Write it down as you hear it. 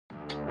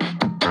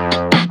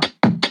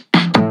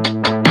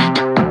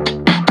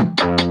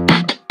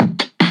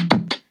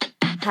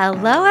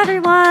Hello,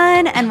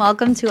 everyone, and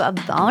welcome to a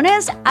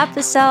bonus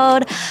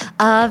episode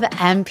of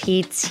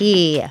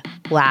MPT.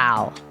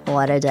 Wow,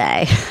 what a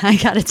day. I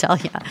gotta tell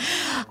you.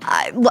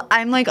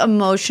 I'm like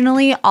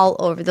emotionally all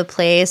over the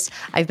place.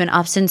 I've been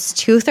up since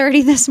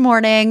 2:30 this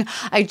morning.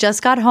 I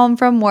just got home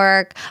from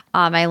work.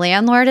 My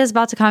landlord is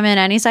about to come in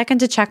any second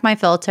to check my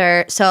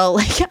filter. So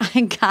like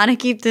I gotta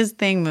keep this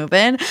thing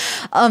moving.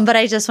 But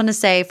I just want to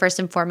say first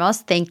and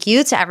foremost, thank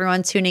you to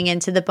everyone tuning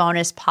into the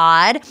bonus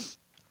pod.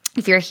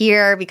 If you're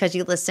here because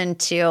you listened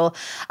to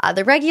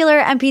the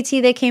regular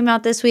MPT that came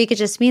out this week, it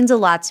just means a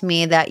lot to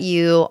me that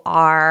you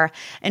are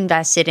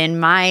invested in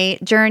my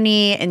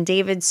journey and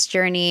David's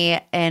journey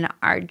and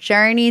our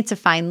journey to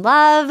find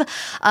love.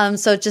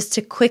 So just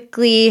to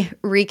quickly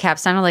recap,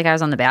 sounded like I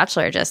was on The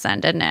Bachelor just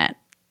then, didn't it?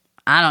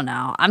 I don't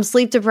know. I'm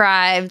sleep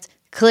deprived,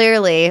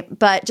 clearly.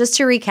 But just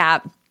to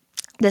recap,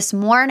 this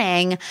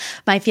morning,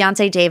 my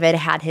fiance David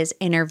had his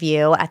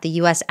interview at the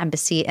U.S.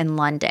 Embassy in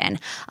London,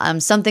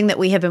 something that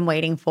we have been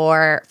waiting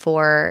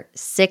for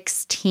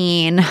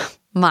 16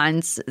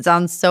 months. It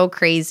sounds so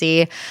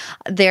crazy.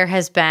 There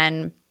has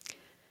been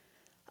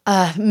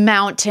a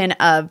mountain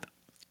of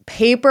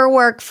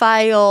paperwork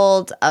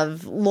filed,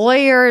 of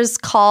lawyers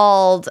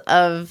called,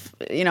 of,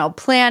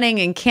 planning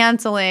and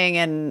canceling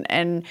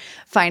and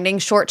finding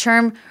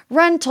short-term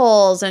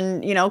rentals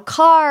and,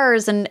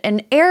 cars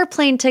and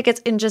airplane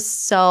tickets and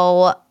just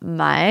so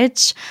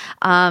much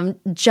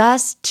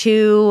just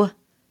to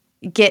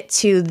get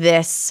to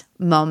this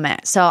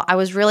moment. So I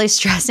was really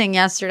stressing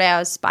yesterday. I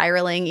was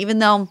spiraling, even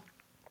though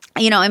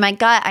in my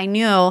gut, I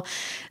knew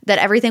that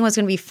everything was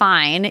going to be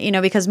fine,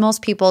 because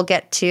most people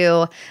it's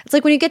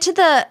like when you get to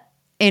the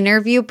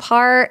interview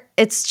part,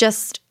 it's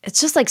just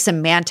like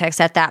semantics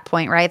at that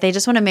point, right? They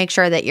just want to make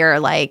sure that you're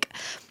like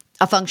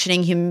a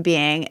functioning human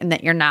being and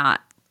that you're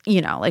not,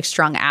 like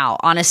strung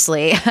out.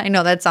 Honestly, I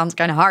know that sounds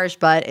kind of harsh,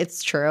 but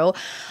it's true.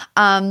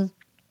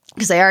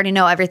 Because they already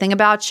know everything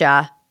about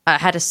you. I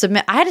had to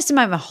submit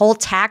my whole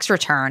tax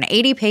return,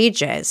 80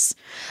 pages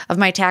of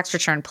my tax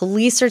return,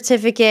 police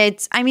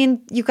certificates. I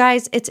mean, you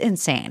guys, it's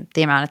insane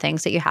the amount of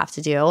things that you have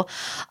to do.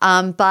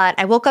 But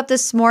I woke up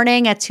this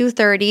morning at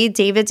 2:30.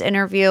 David's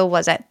interview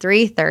was at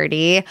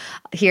 3:30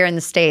 here in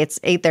the States,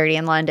 8:30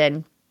 in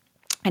London.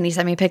 And he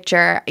sent me a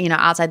picture,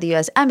 outside the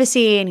U.S.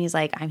 Embassy. And he's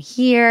like, I'm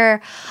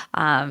here.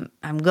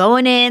 I'm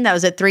going in. That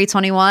was at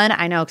 3:21.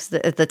 I know because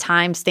the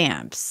time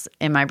stamps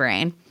in my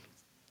brain.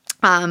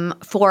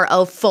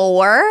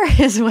 4:04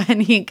 is when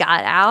he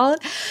got out.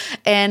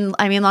 And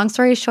I mean, long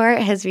story short,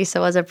 his visa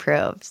was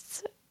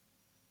approved.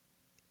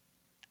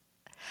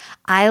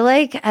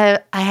 I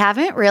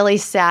haven't really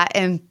sat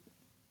and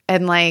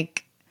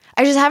like,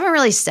 I just haven't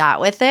really sat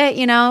with it,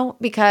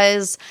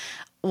 because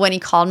when he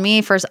called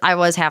me first, I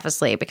was half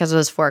asleep because it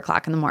was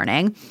 4:00 in the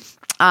morning.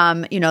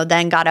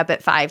 Then got up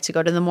at 5 to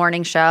go to the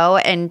morning show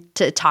and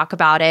to talk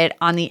about it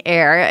on the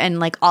air. And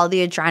like all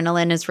the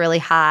adrenaline is really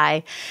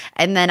high.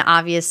 And then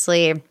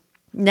obviously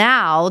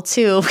now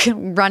too,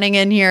 running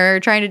in here,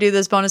 trying to do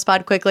this bonus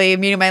pod quickly,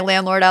 meeting my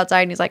landlord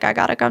outside. And he's like, I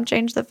got to come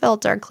change the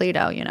filter,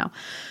 Cleto,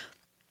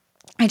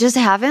 I just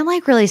haven't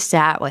like really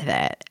sat with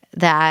it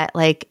that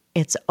like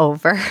it's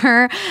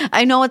over.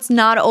 I know it's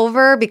not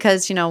over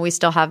because, we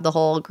still have the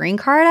whole green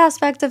card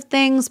aspect of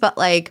things, but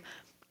like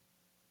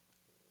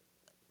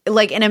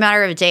in a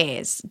matter of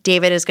days,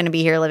 David is going to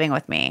be here living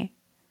with me.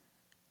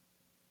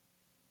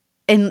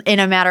 In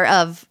a matter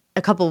of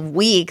a couple of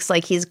weeks,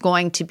 like he's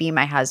going to be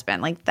my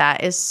husband. Like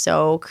that is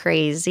so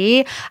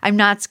crazy. I'm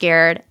not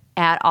scared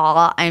at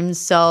all. I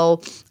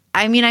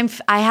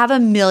have a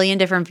million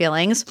different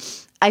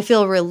feelings. I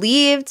feel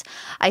relieved.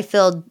 I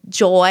feel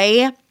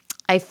joy.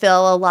 I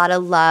feel a lot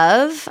of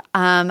love.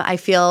 I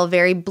feel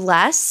very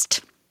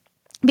blessed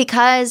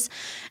because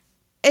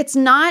it's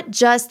not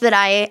just that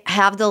I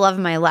have the love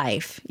of my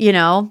life,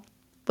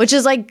 which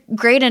is like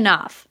great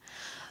enough.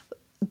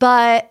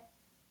 But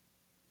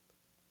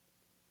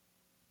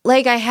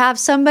like I have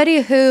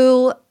somebody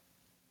who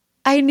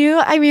I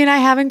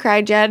haven't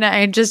cried yet and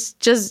I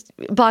just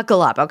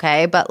buckle up,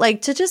 okay? But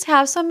like to just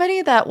have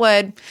somebody that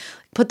would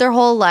put their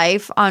whole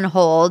life on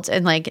hold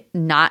and like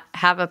not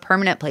have a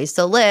permanent place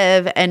to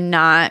live and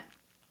not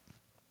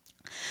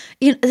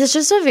it's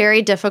just a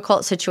very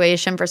difficult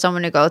situation for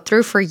someone to go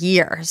through for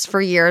years.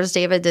 For years,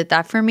 David did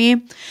that for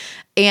me.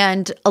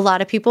 And a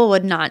lot of people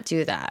would not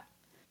do that.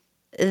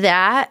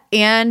 That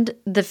and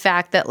the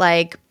fact that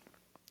like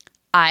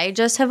I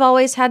just have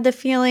always had the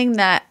feeling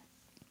that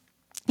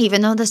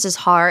even though this is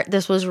hard,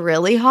 this was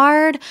really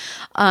hard.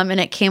 And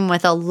it came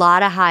with a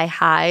lot of high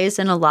highs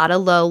and a lot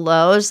of low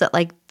lows that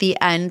like the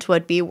end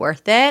would be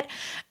worth it.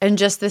 And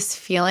just this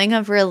feeling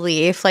of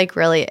relief like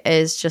really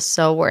is just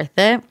so worth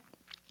it.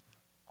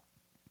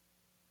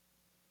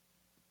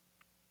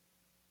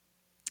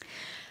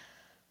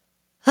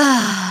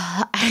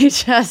 I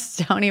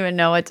just don't even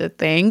know what to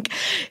think.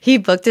 He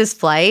booked his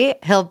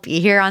flight. He'll be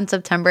here on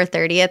September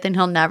 30th and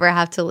he'll never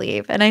have to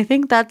leave. And I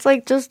think that's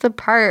like just the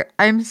part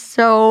I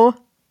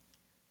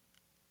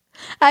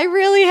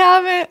really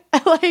haven't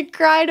like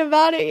cried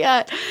about it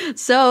yet.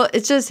 So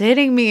it's just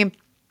hitting me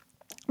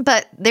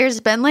But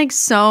there's been like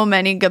so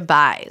many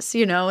goodbyes,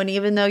 and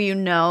even though you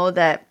know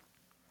that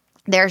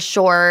they're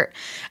short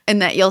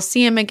and that you'll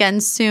see them again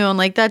soon,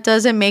 like that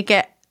doesn't make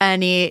it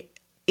any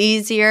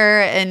easier.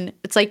 And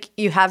it's like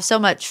you have so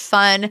much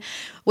fun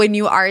when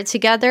you are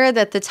together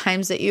that the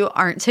times that you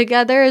aren't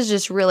together is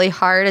just really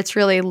hard. It's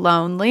really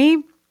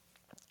lonely.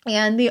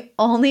 And the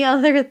only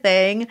other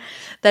thing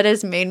that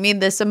has made me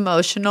this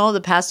emotional the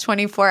past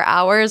 24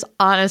 hours,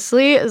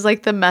 honestly, is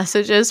like the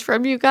messages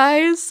from you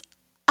guys.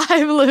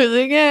 I'm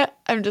losing it.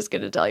 I'm just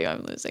going to tell you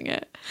I'm losing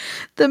it.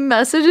 The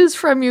messages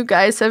from you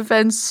guys have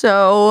been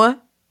so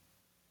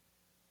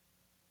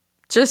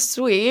just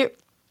sweet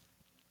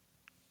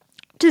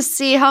to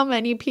see how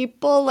many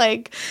people,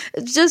 like,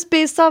 just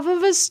based off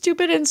of a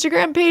stupid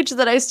Instagram page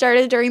that I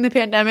started during the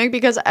pandemic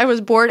because I was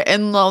bored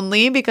and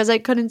lonely because I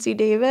couldn't see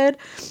David,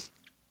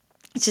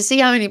 to see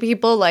how many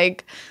people,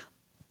 like,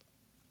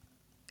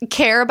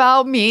 care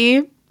about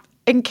me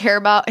and care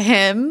about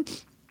him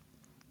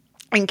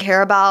and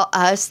care about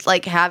us,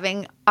 like,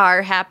 having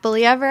our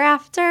happily ever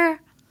after.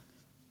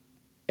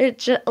 It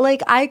just,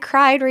 like, I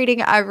cried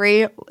reading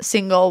every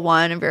single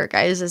one of your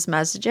guys'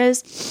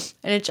 messages,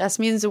 and it just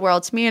means the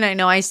world to me. And I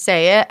know I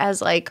say it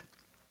as, like,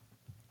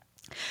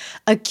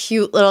 a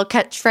cute little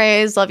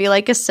catchphrase, love you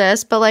like a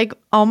sis, but, like,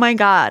 oh my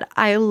God,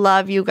 I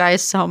love you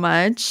guys so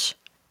much.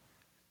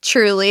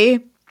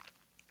 Truly.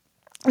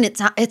 And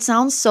it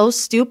sounds so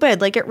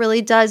stupid, like, it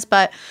really does,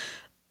 but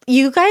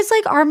you guys,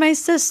 like, are my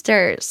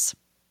sisters.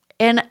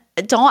 And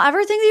don't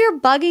ever think that you're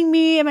bugging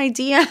me in my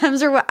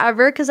DMs or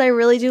whatever, because I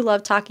really do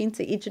love talking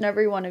to each and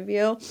every one of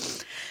you.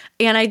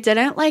 And I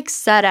didn't, like,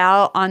 set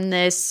out on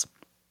this.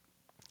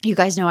 You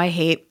guys know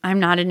I'm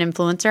not an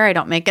influencer. I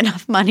don't make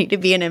enough money to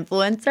be an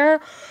influencer.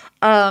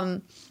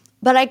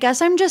 But I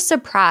guess I'm just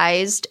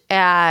surprised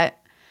at,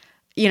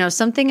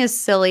 something as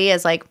silly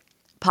as, like,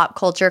 pop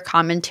culture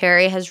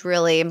commentary has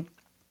really,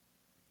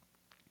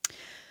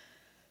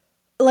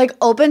 like,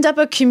 opened up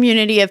a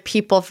community of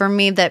people for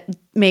me that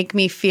make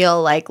me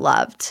feel, like,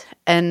 loved.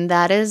 And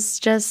that is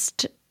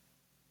just,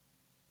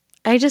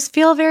 I just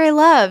feel very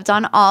loved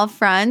on all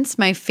fronts.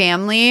 My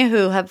family,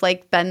 who have,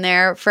 like, been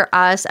there for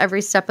us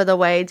every step of the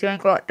way, doing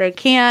what they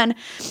can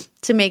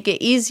to make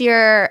it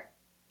easier.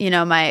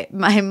 My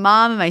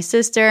mom, my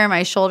sister,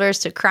 my shoulders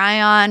to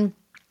cry on.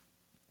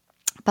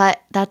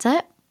 But that's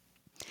it.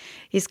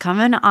 He's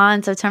coming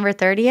on September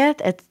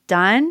 30th. It's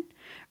done.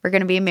 We're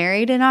going to be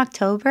married in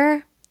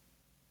October.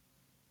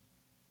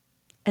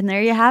 And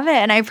there you have it.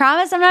 And I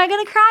promise I'm not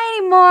going to cry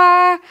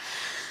anymore.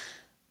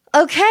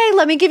 Okay,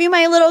 let me give you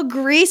my little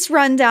Greece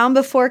rundown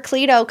before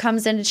Cleto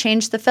comes in to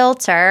change the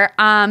filter.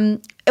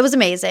 It was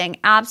amazing.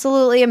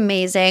 Absolutely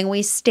amazing.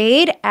 We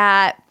stayed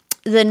at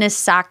the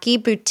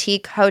Nisaki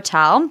Boutique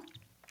Hotel.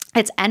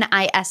 It's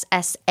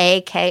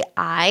Nissaki.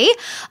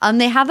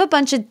 They have a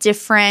bunch of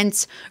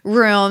different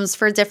rooms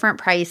for different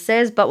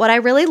prices. But what I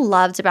really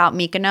loved about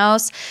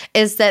Mykonos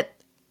is that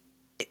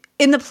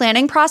in the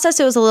planning process,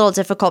 it was a little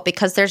difficult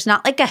because there's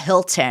not like a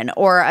Hilton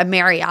or a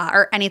Marriott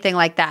or anything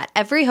like that.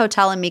 Every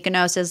hotel in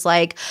Mykonos is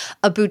like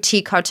a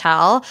boutique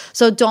hotel.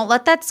 So don't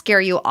let that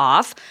scare you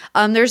off.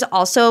 There's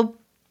also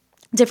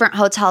different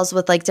hotels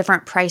with like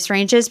different price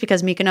ranges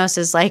because Mykonos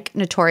is like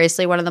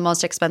notoriously one of the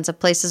most expensive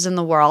places in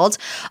the world.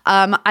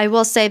 I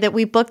will say that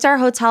we booked our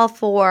hotel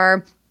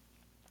for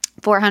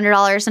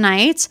 $400 a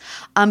night,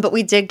 but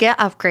we did get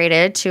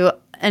upgraded to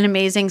an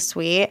amazing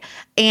suite,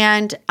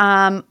 and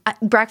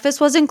breakfast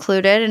was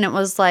included, and it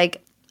was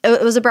like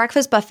it was a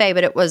breakfast buffet,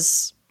 but it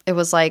was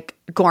like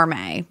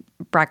gourmet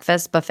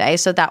breakfast buffet,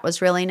 so that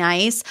was really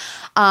nice.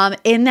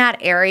 In that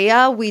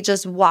area, we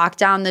just walked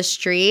down the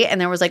street,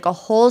 and there was like a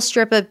whole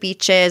strip of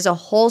beaches, a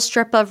whole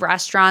strip of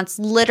restaurants,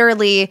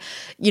 literally,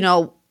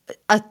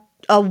 a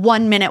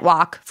 1-minute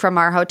walk from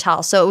our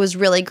hotel, so it was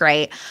really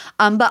great.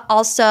 But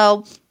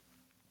also,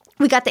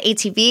 we got the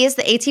ATVs.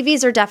 The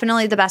ATVs are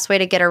definitely the best way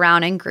to get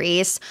around in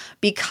Greece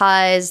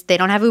because they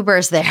don't have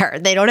Ubers there.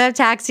 They don't have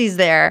taxis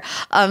there.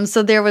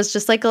 So there was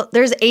just like,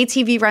 there's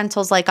ATV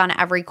rentals like on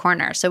every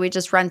corner. So we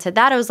just rented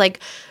that. It was like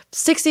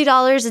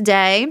 $60 a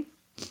day.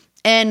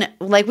 And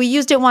like we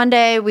used it one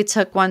day, we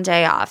took one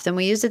day off. Then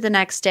we used it the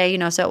next day,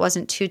 so it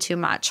wasn't too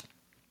much.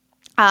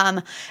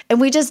 And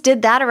we just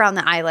did that around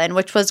the island,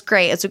 which was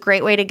great. It's a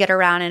great way to get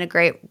around and a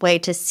great way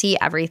to see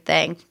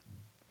everything.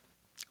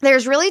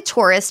 There's really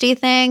touristy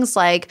things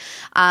like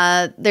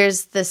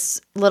there's this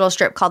little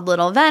strip called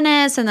Little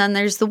Venice, and then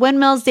there's the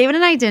windmills. David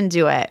and I didn't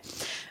do it.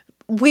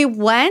 We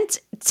went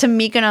to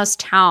Mykonos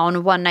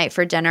town one night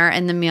for dinner,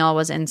 and the meal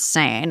was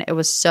insane. It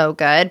was so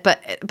good,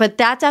 but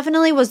that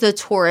definitely was the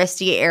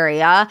touristy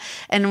area,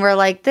 and we're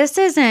like, it's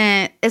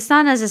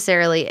not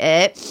necessarily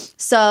it.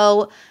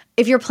 So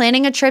if you're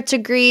planning a trip to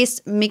Greece,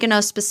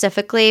 Mykonos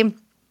specifically,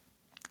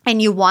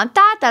 and you want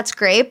that, that's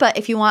great. But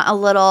if you want a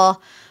little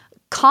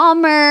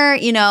calmer,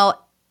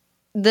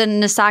 the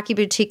Nisaki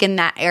Boutique in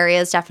that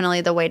area is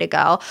definitely the way to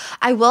go.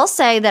 I will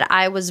say that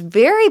I was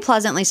very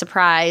pleasantly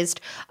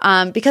surprised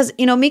because,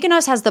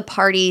 Mykonos has the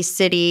party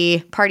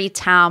city, party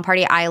town,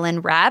 party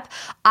island rep.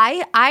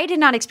 I did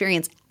not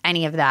experience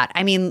any of that.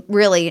 I mean,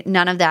 really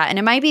none of that. And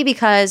it might be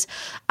because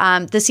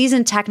the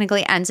season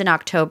technically ends in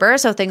October,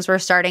 so things were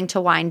starting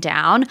to wind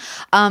down.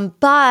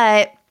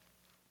 But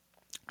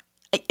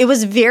it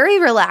was very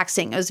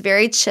relaxing. It was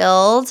very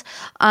chilled.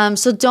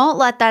 So don't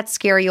let that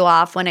scare you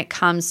off when it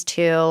comes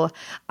to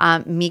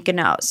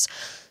Mykonos.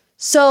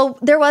 So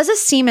there was a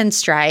seaman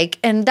strike,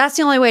 and that's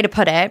the only way to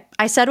put it.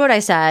 I said what I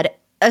said,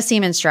 a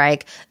seaman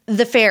strike.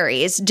 The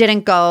ferries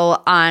didn't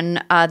go on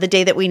the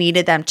day that we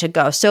needed them to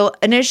go. So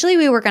initially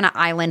we were going to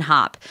island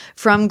hop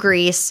from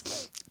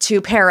Greece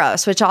to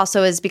Paros, which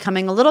also is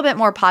becoming a little bit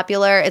more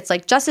popular. It's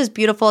like just as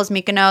beautiful as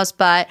Mykonos,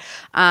 but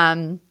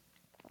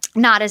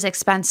not as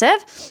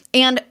expensive.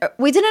 And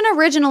we didn't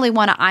originally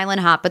want to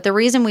island hop, but the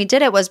reason we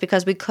did it was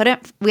because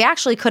we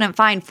actually couldn't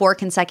find 4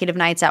 consecutive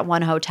nights at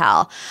one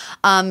hotel.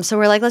 So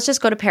we're like, let's just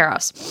go to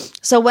Paros.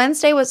 So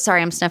Wednesday was,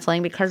 sorry, I'm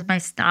sniffling because my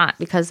snot,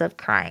 because of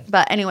crying.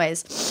 But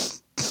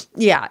anyways,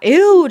 yeah,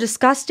 ew,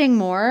 disgusting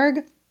morgue.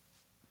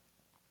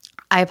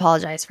 I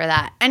apologize for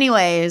that.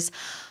 Anyways,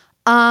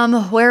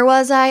 where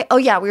was I? Oh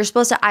yeah, we were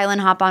supposed to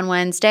island hop on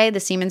Wednesday. The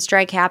seaman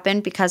strike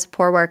happened because of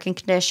poor working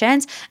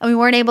conditions, and we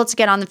weren't able to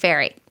get on the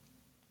ferry.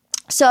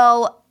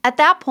 So at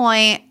that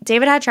point,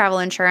 David had travel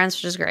insurance,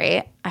 which is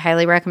great. I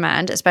highly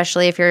recommend,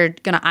 especially if you're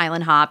going to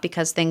island hop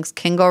because things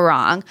can go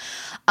wrong.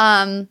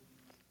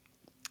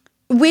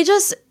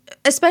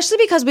 Especially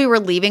because we were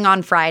leaving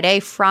on Friday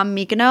from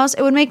Mykonos,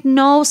 it would make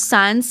no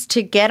sense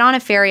to get on a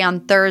ferry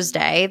on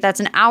Thursday. That's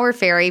an hour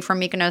ferry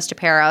from Mykonos to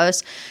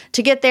Paros.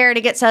 To get there,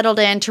 to get settled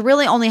in, to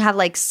really only have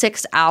like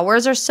 6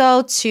 hours or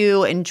so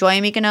to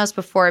enjoy Mykonos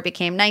before it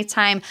became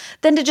nighttime,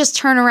 then to just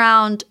turn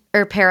around,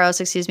 or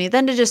Paros, excuse me,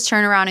 then to just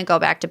turn around and go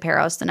back to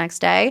Paros the next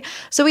day.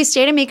 So we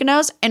stayed in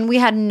Mykonos and we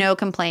had no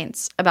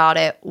complaints about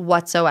it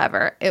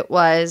whatsoever. It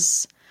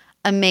was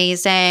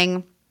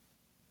amazing,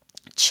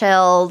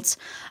 chilled.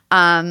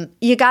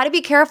 You got to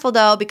be careful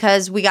though,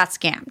 because we got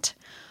scammed.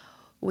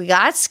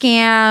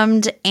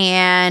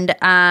 And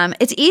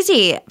it's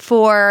easy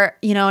for,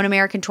 an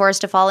American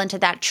tourist to fall into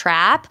that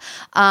trap.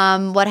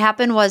 What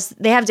happened was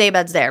they have day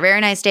beds there,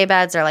 very nice day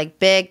beds. They're like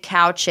big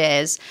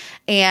couches,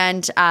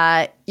 and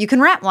you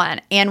can rent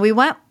one. And we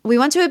went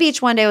to a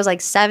beach one day. It was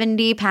like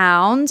 70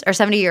 pounds or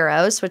 70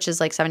 euros, which is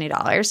like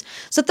 $70.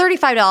 So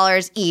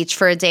 $35 each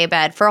for a day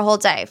bed for a whole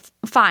day.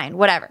 Fine,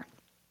 whatever.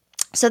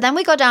 So then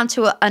we go down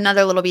to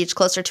another little beach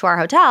closer to our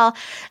hotel,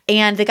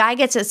 and the guy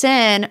gets us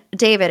in,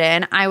 David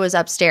in. I was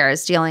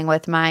upstairs dealing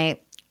with my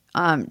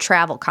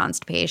travel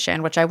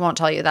constipation, which I won't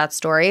tell you that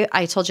story.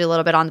 I told you a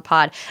little bit on the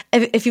pod.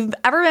 If you've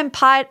ever been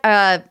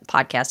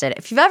podcasted,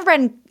 if you've ever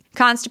been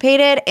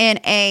constipated in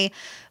a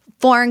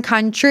foreign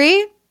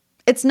country,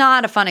 it's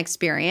not a fun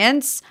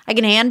experience. I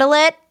can handle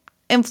it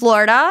in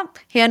Florida.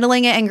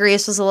 Handling it in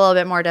Greece was a little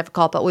bit more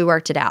difficult, but we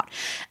worked it out.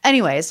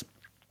 Anyways,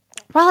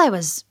 while I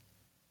was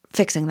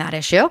fixing that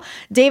issue,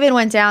 David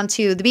went down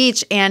to the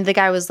beach, and the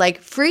guy was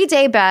like, free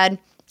day bed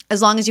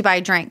as long as you buy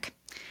a drink.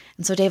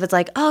 And so David's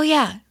like, oh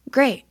yeah,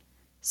 great.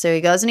 So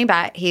he goes and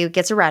he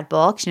gets a Red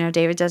Bull, because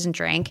David doesn't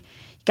drink.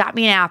 He got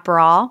me an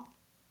Aperol.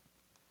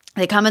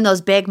 They come in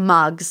those big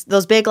mugs,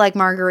 those big like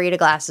margarita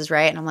glasses,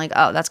 right? And I'm like,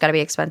 oh, that's got to be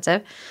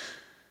expensive.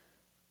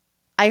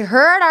 I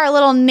heard our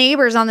little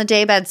neighbors on the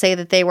daybed say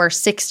that they were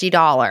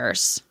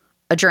 $60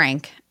 a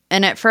drink.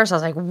 And at first I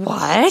was like,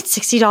 what?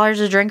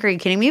 $60 a drink? Are you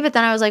kidding me? But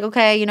then I was like,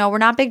 okay, we're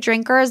not big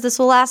drinkers. This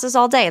will last us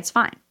all day. It's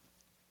fine.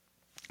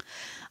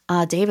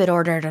 David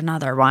ordered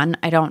another one.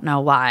 I don't know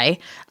why.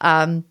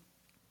 So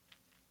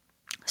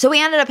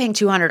we ended up paying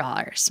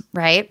 $200,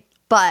 right?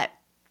 But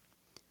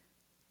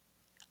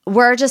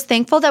we're just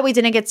thankful that we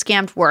didn't get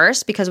scammed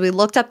worse, because we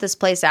looked up this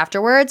place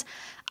afterwards.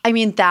 I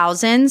mean,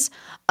 thousands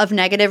of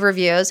negative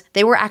reviews.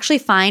 They were actually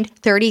fined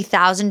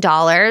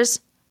 $30,000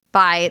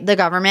 by the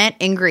government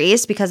in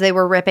Greece because they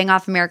were ripping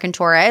off American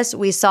tourists.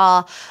 We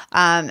saw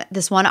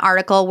this one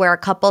article where a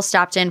couple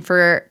stopped in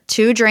for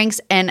 2 drinks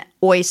and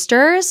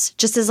oysters,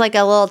 just as like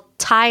a little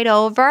tied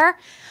over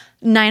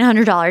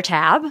 $900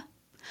 tab.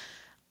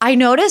 I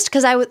noticed,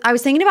 because I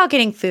was thinking about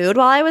getting food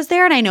while I was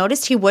there, and I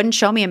noticed he wouldn't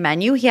show me a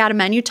menu. He had a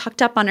menu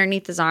tucked up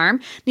underneath his arm,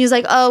 and he was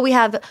like, oh, we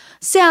have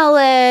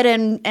salad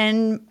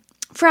and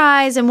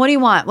fries, and what do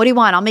you want? What do you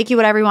want? I'll make you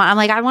whatever you want. I'm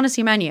like, I want to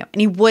see menu.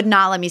 And he would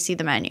not let me see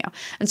the menu.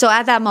 And so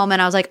at that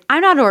moment, I was like,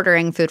 I'm not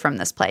ordering food from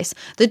this place.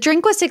 The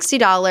drink was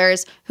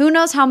 $60. Who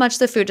knows how much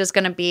the food is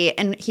going to be?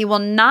 And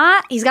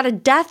he's got a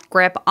death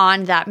grip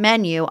on that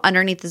menu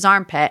underneath his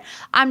armpit.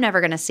 I'm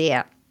never going to see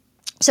it.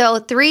 So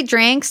 3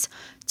 drinks,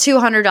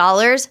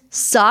 $200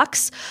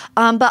 sucks.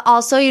 But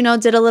also,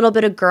 did a little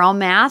bit of girl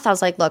math. I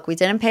was like, look, we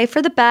didn't pay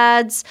for the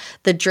beds.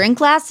 The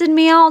drink lasted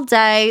me all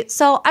day.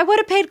 So I would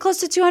have paid close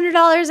to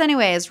 $200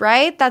 anyways,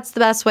 right? That's the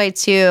best way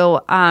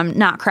to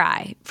not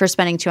cry for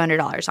spending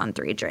 $200 on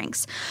 3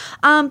 drinks.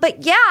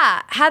 But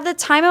yeah, had the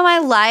time of my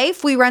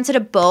life. We rented a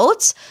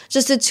boat,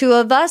 just the 2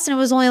 of us, and it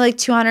was only like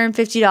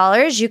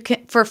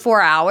 $250 for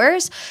 4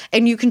 hours,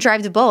 and you can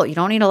drive the boat. You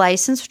don't need a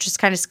license, which is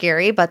kind of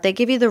scary, but they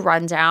give you the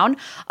rundown.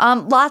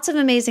 Lots of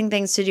amazing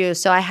things to do.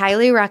 So I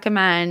highly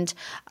recommend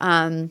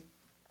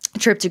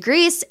trip to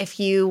Greece if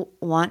you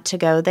want to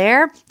go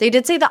there. They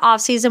did say the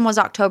off season was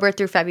October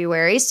through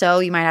February, so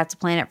you might have to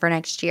plan it for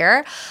next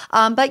year.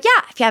 But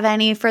yeah, if you have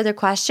any further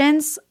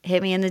questions,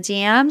 hit me in the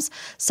DMs.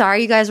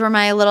 Sorry you guys were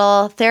my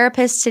little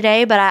therapist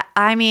today, but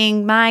I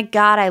mean, my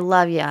God, I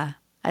love you.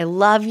 I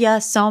love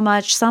you so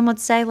much. Some would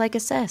say like a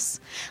sis,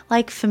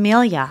 like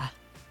familia,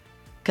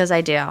 because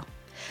I do.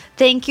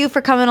 Thank you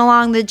for coming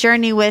along the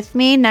journey with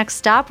me.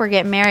 Next up, we're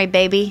getting married,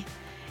 baby,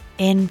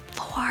 in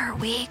 4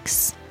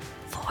 weeks.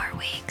 4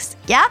 weeks.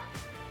 Yep.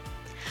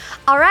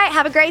 All right.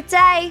 Have a great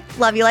day.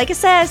 Love you like a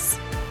sis.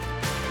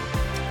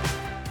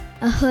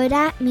 A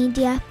Huda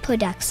Media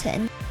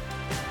Production.